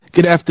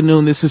Good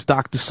afternoon. This is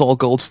Dr. Saul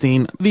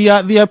Goldstein. The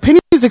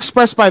opinions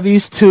expressed by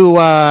these two,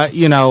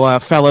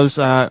 fellows,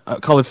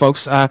 colored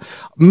folks,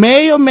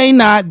 may or may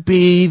not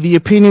be the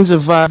opinions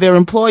of their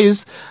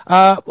employers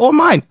or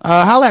mine.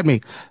 Holla at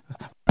me.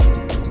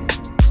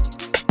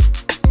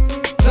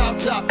 Top,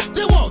 top,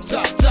 they want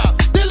top, top.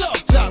 They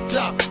love top,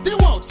 top. They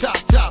want top,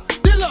 top.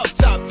 They love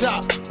top,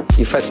 top.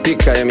 If I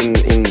speak, I am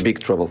in big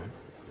trouble.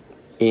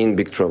 In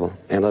big trouble.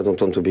 And I don't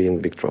want to be in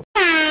big trouble.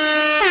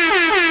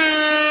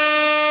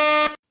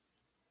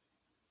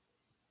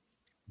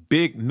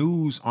 Big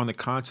news on the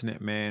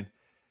continent, man.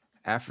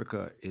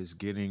 Africa is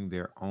getting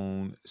their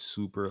own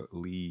Super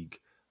League.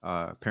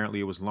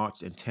 Apparently, it was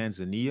launched in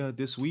Tanzania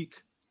this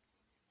week.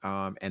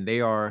 And they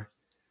are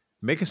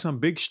making some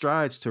big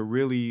strides to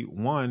really,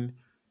 one,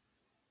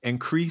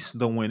 increase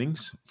the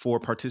winnings for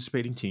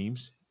participating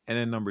teams. And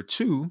then number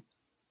two,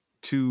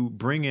 to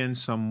bring in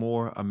some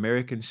more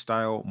American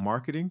style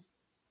marketing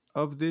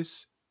of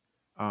this.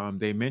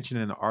 They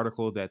mentioned in the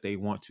article that they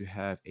want to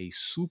have a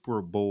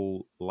Super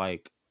Bowl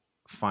like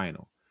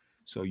final.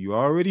 So you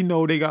already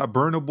know they got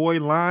Burna Boy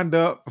lined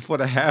up for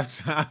the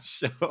halftime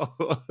show.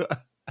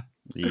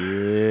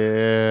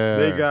 Yeah.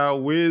 They got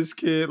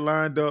WizKid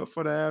lined up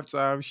for the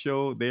halftime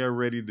show. They are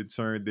ready to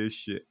turn this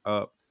shit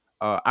up.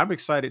 I'm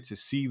excited to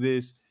see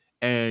this.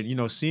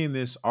 And, seeing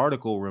this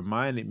article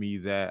reminded me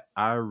that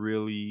I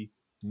really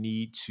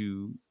need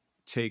to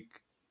take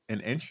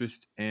an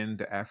interest in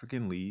the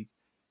African League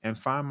and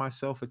find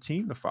myself a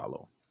team to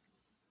follow.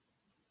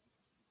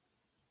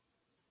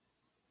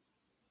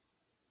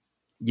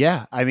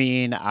 Yeah, I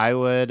mean, I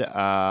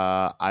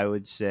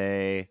would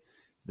say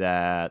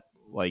that,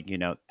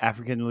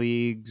 African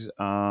leagues,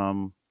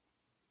 I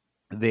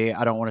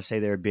don't want to say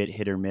they're a bit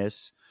hit or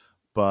miss,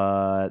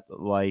 but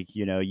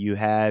you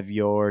have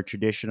your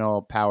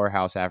traditional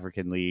powerhouse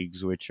African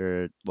leagues, which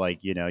are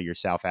your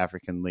South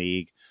African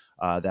League,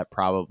 that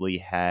probably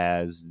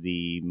has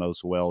the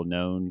most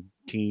well-known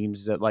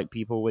teams that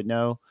people would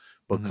know,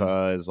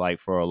 because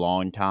for a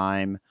long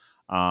time,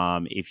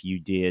 if you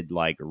did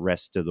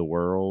rest of the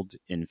world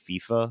in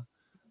FIFA,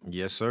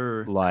 Yes,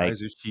 sir. like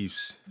Kaiser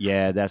Chiefs.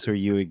 yeah, that's where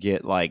you would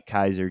get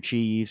Kaiser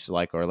Chiefs,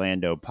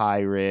 Orlando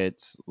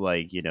Pirates,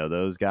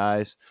 those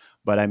guys.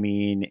 But I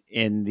mean,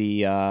 in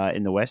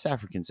the West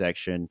African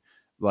section,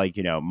 my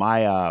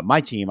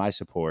team I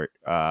support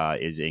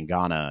is in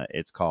Ghana.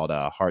 It's called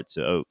Hearts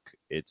of Oak.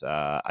 It's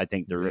I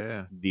think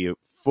the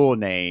full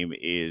name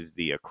is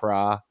the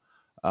Accra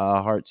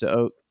Hearts of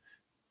Oak.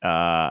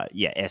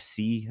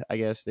 SC, I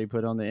guess they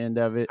put on the end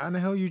of it. How the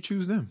hell you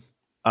choose them?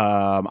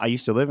 I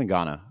used to live in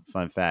Ghana.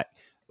 Fun fact.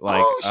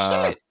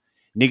 Shit.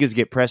 Niggas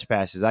get press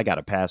passes. I got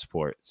a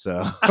passport.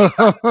 So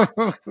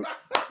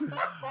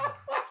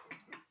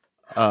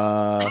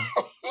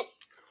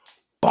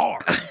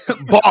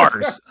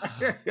bars.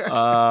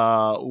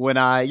 When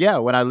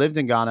I lived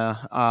in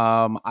Ghana,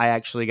 I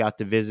actually got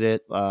to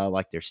visit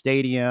their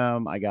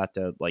stadium. I got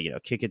to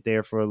kick it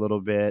there for a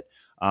little bit.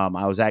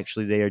 I was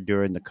actually there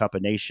during the Cup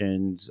of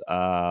Nations.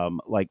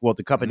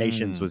 The Cup of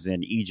Nations was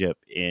in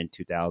Egypt in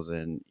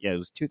 2000. Yeah, it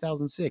was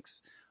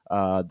 2006.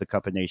 The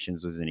Cup of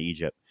Nations was in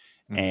Egypt.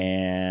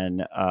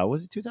 And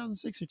was it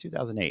 2006 or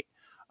 2008?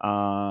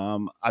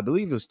 I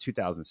believe it was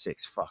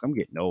 2006. Fuck, I'm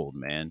getting old,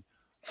 man.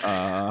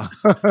 I'm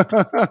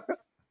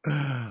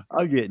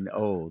getting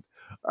old.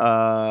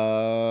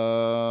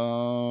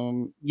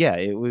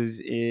 It was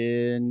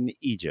in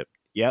Egypt.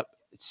 Yep.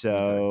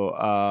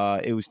 So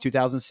it was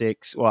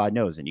 2006. Well, I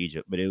know it was in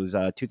Egypt, but it was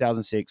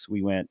 2006.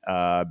 We went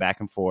back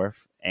and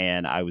forth,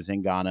 and I was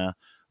in Ghana.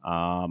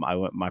 I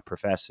went with my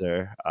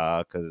professor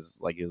because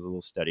it was a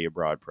little study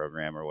abroad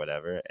program or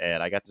whatever,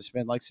 and I got to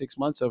spend 6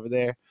 months over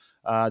there.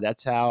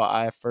 That's how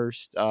I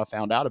first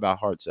found out about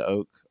Hearts of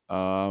Oak,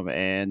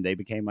 and they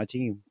became my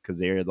team because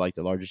they're the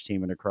largest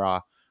team in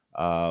Accra,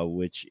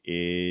 which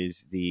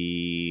is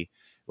the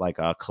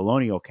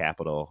colonial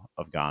capital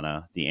of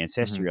Ghana. The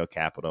ancestral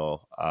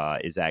capital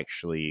is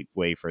actually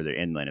way further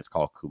inland. It's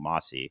called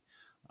Kumasi.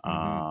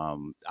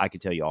 I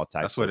could tell you all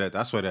types.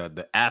 That's where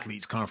the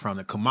athletes come from,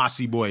 the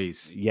Kumasi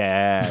boys.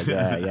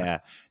 Yeah.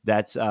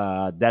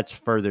 That's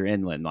further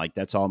inland.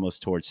 That's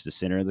almost towards the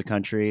center of the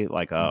country.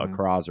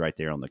 Accra's right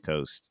there on the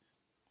coast.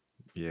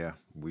 Yeah,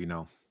 we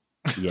know.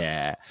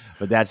 Yeah,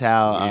 but that's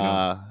how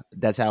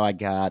I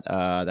got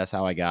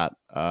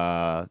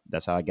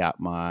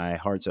my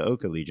Hearts of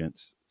Oak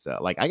allegiance. So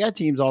I got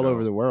teams all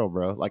over the world,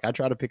 bro. I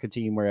try to pick a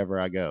team wherever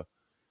I go.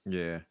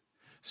 Yeah.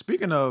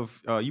 Speaking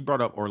of, you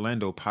brought up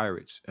Orlando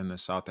Pirates in the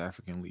South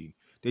African League.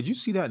 Did you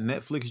see that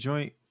Netflix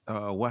joint?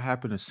 What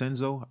happened to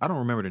Senzo? I don't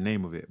remember the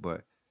name of it,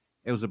 but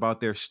it was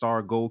about their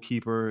star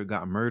goalkeeper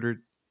got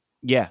murdered.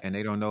 Yeah, and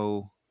they don't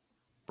know,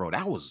 bro.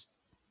 That was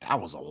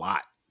a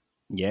lot.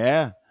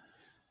 Yeah.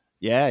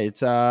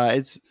 It's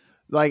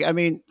I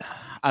mean,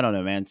 I don't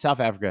know, man.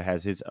 South Africa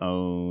has its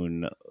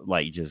own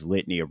just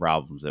litany of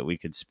problems that we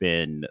could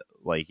spend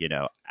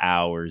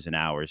hours and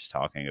hours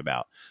talking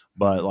about.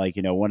 But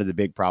one of the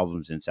big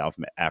problems in South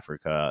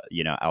Africa,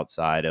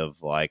 outside of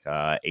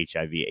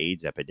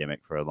HIV/AIDS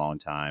epidemic for a long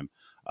time,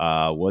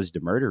 was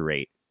the murder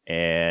rate.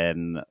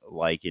 and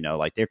like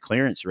like their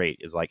clearance rate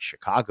is like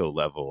Chicago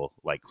level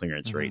like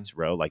clearance Hmm. rates,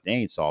 bro. Like they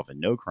ain't solving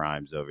no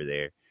crimes over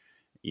there,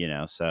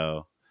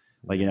 so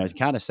like Yeah. it's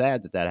kind of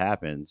sad that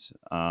happens.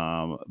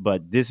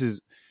 But this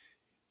is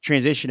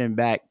transitioning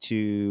back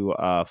to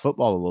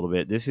football a little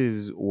bit. This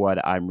is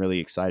what I'm really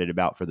excited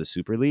about for the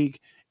Super League,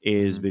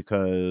 is Mhm.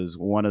 because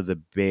one of the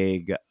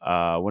big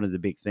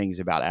things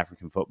about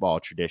African football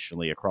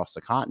traditionally across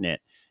the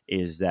continent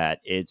is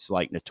that it's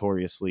like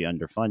notoriously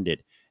underfunded,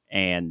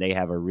 and they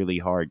have a really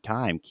hard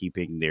time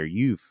keeping their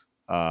youth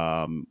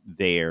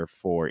there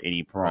for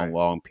any Right.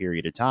 prolonged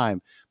period of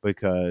time,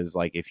 because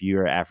like if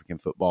you're an African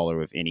footballer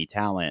with any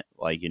talent,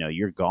 like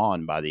you're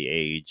gone by the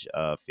age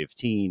of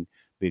 15,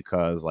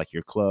 because like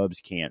your clubs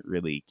can't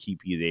really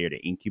keep you there to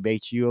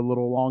incubate you a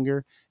little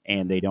longer,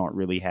 and they Mhm. don't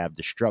really have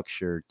the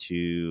structure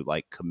to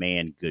like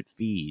command good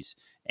fees.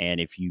 And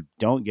if you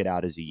don't get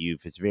out as a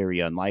youth, it's very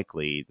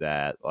unlikely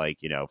that like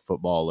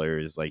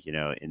footballers like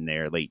in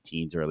their late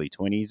teens early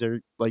 20s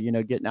are like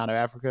getting out of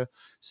Africa. Mhm.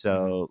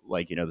 So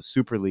like the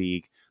Super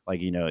League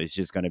like is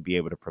just going to be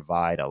able to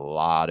provide a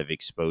lot of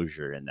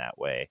exposure in that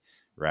way,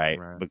 right?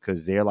 Right.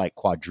 Because they're like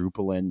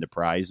quadrupling the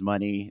prize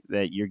money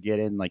that you're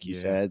getting, like you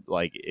Yeah. said.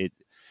 Like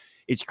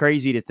it's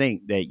crazy to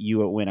think that you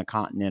would win a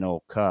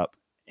Continental Cup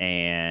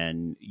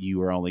and you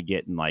were only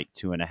getting like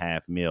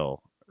 2.5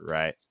 mil,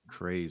 right?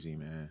 Crazy,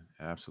 man.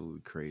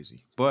 Absolutely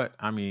crazy. But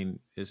I mean,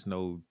 it's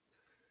no,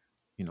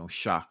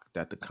 shock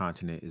that the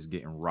continent is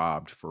getting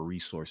robbed for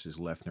resources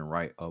left and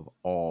right of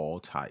all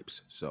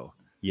types. So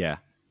Yeah.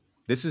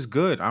 this is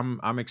good.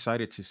 I'm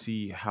excited to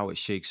see how it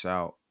shakes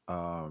out.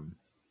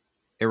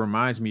 It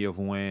reminds me of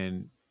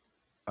when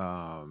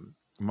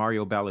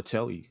Mario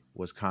Balotelli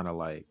was kind of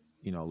like,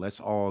 let's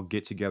all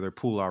get together,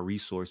 pool our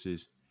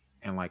resources,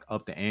 and like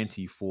up the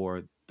ante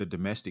for the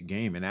domestic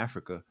game in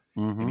Africa.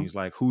 And Mm-hmm. he's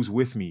like, "Who's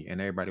with me?"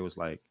 And everybody was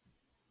like,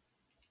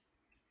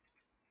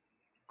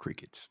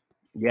 "Crickets."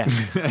 Yeah.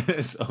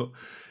 So,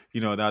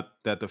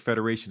 that the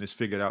federation has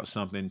figured out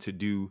something to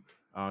do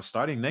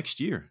starting next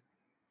year.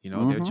 They're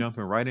Mm-hmm.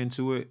 jumping right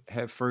into it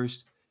head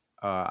first.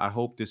 I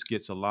hope this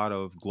gets a lot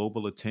of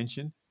global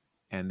attention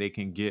and they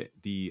can get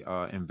the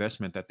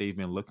investment that they've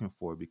been looking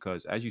for.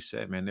 Because, as you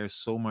said, man, there's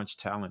so much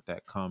talent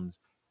that comes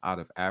out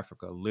of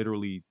Africa.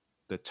 Literally,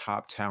 the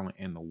top talent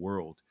in the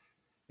world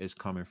is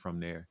coming from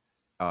there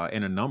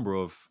in a number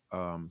of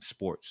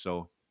sports.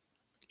 So,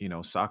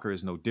 soccer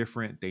is no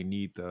different. They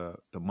need the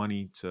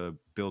money to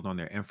build on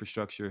their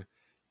infrastructure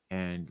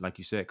and, like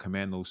you said,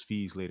 command those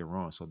fees later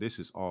on. So this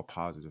is all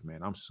positive,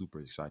 man. I'm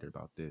super excited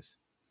about this.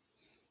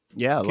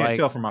 Yeah. You can't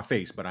tell from my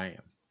face, but I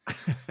am.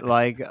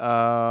 Like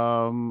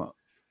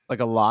like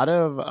a lot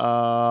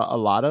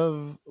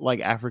of like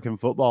African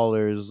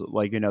footballers,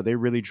 like they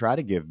really try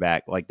to give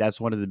back. Like that's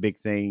one of the big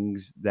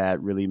things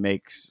that really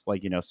makes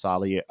like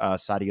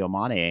Sadio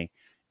Mane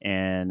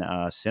and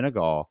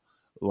Senegal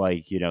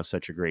like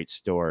such a great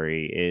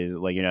story, is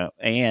like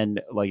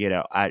and like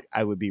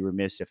I would be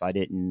remiss if I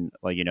didn't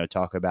like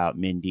talk about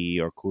Mindy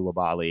or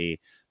Koulibaly.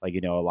 Like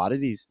a lot of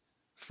these.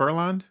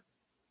 Furland?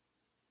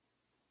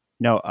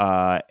 No,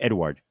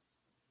 Edward,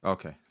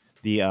 Okay.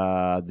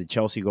 the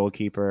Chelsea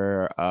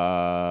goalkeeper,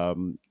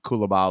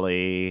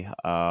 Koulibaly.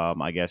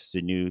 I guess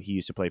the new he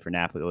used to play for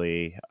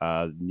Napoli.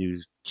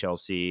 New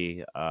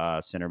Chelsea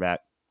center back.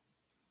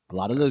 A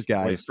lot of those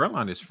Gotcha. Wait, guys.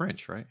 Furland is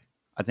French, right?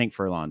 I think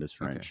Furland is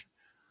Okay. French,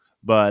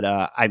 but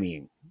I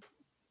mean,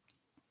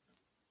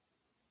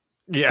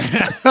 Yeah.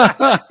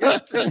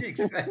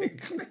 Exactly.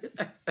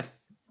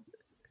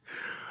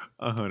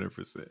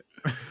 100%.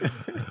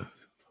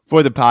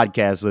 for the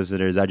podcast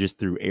listeners, I just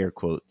threw air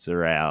quotes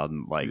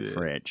around like Yeah.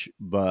 French,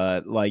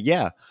 but like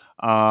yeah,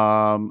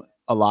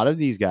 a lot of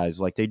these guys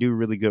like they do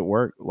really good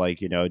work,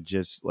 like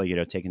just like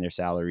taking their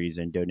salaries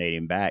and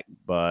donating back,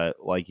 but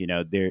like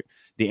they're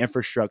the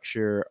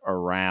infrastructure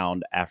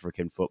around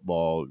African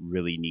football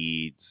really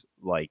needs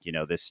like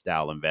this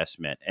style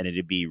investment, and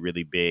it'd be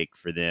really big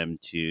for them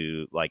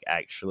to like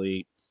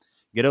actually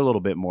get a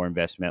little bit more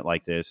investment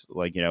like this,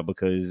 like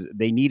because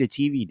they need a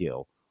TV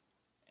deal.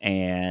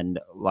 And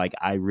like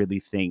I really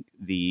think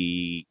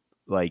the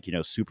like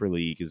Super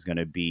League is going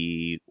to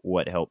be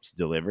what helps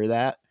deliver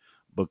that,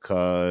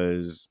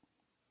 because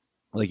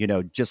like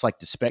just like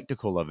the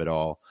spectacle of it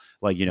all,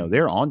 like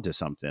they're on to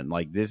something.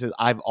 Like this is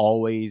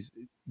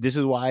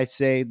why I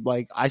say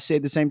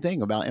the same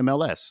thing about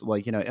MLS.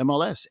 Like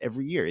MLS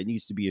every year it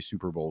needs to be a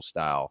Super Bowl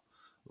style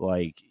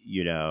like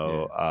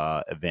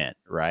Yeah. event,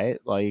 right?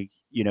 Like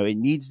it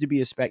needs to be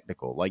a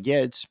spectacle. Like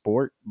yeah, it's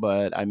sport,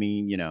 but I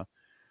mean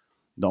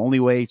the only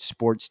way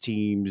sports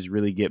teams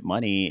really get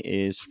money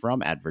is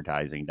from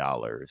advertising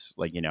dollars,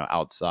 like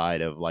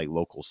outside of like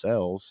local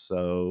sales.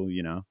 So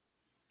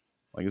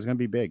like it's gonna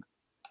be big.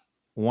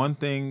 One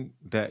thing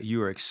that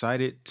you are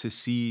excited to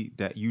see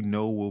that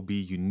will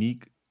be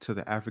unique to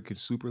the African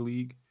Super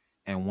League,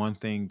 and one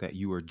thing that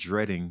you are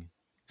dreading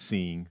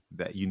seeing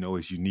that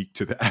is unique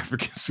to the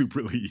African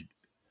Super League.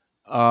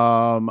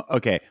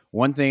 Okay,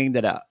 one thing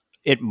that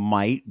it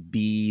might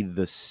be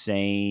the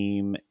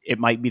same. It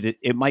might be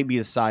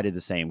the side of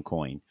the same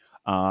coin.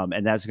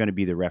 And that's going to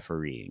be the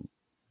refereeing.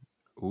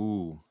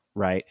 Ooh.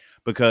 Right.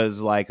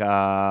 Because like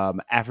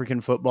African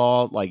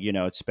football, like,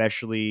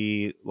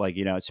 especially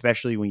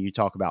when you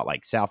talk about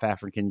like South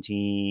African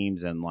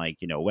teams and like,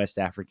 West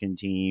African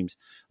teams,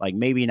 like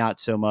maybe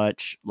not so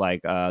much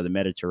like the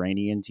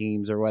Mediterranean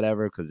teams or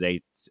whatever, because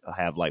they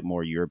have like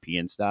more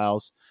European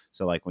styles.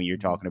 So like when you're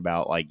talking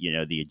about like,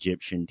 the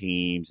Egyptian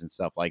teams and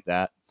stuff like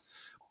that.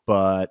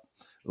 But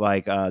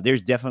like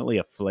there's definitely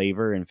a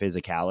flavor and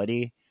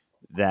physicality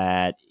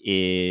that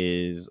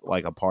is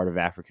like a part of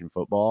African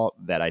football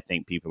that I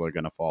think people are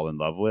going to fall in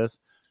love with.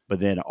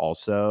 But then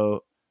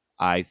also,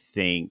 I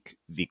think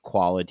the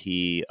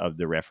quality of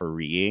the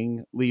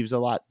refereeing leaves a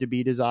lot to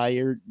be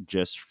desired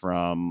just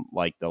from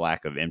like the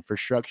lack of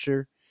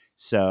infrastructure.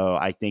 So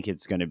I think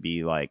it's going to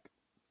be like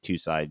two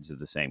sides of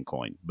the same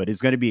coin, but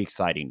it's going to be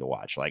exciting to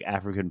watch. Like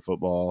African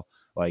football,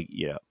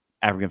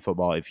 African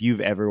football, if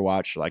you've ever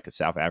watched like a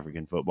South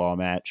African football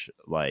match,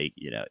 like,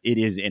 it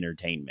is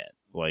entertainment.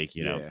 Like,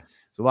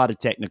 it's a lot of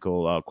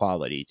technical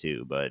quality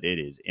too, but it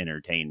is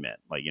entertainment,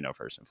 like,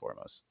 first and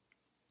foremost.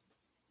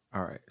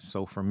 All right.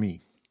 So for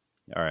me,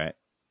 all right,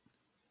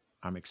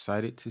 I'm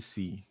excited to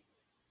see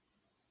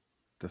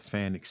the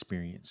fan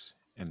experience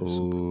in the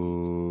Super League.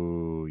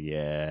 Ooh,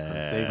 yeah.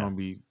 Because they're going to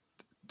be,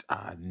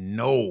 I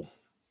know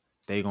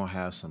they're going to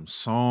have some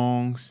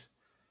songs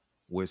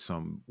with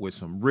some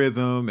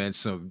rhythm and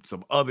some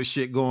other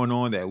shit going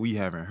on that we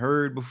haven't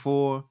heard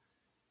before.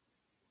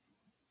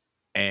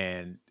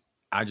 And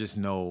I just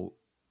know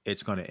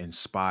it's going to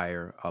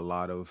inspire a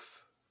lot of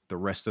the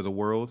rest of the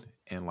world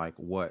and like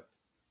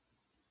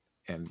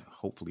and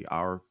hopefully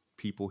our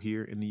people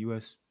here in the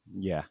US.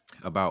 Yeah.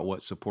 About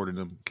what supporting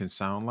them can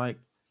sound like.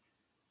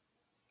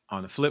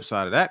 On the flip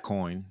side of that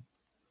coin,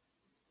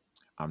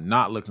 I'm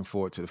not looking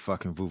forward to the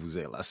fucking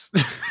vuvuzelas.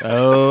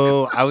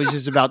 Oh, I was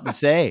just about to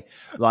say,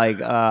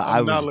 like,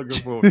 I'm not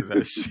looking forward to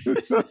that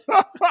shit.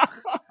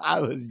 I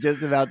was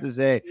just about to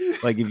say,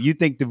 like, if you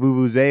think the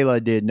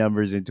vuvuzela did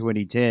numbers in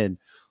 2010,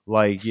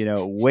 like,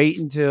 wait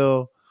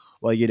until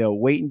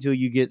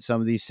you get some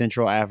of these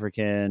Central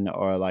African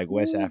or like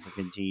West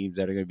African teams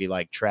that are going to be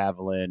like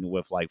traveling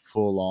with like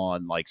full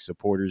on like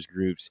supporters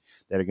groups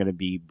that are going to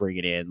be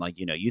bringing in, like,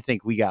 you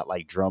think we got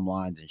like drum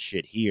lines and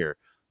shit here,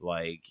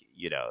 like,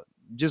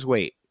 just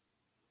wait.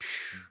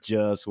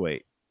 Just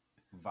wait.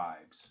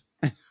 Vibes.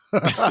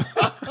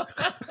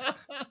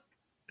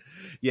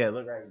 Yeah,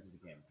 look right into the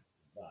camera.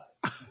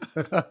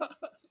 Vibes.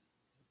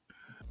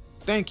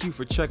 Thank you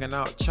for checking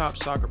out Chop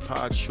Soccer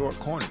Pod Short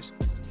Corners.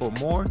 For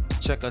more,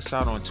 check us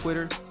out on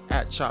Twitter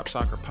 @Chop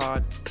Soccer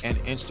Pod and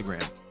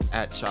Instagram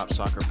 @Chop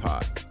Soccer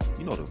Pod.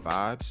 You know the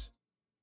vibes.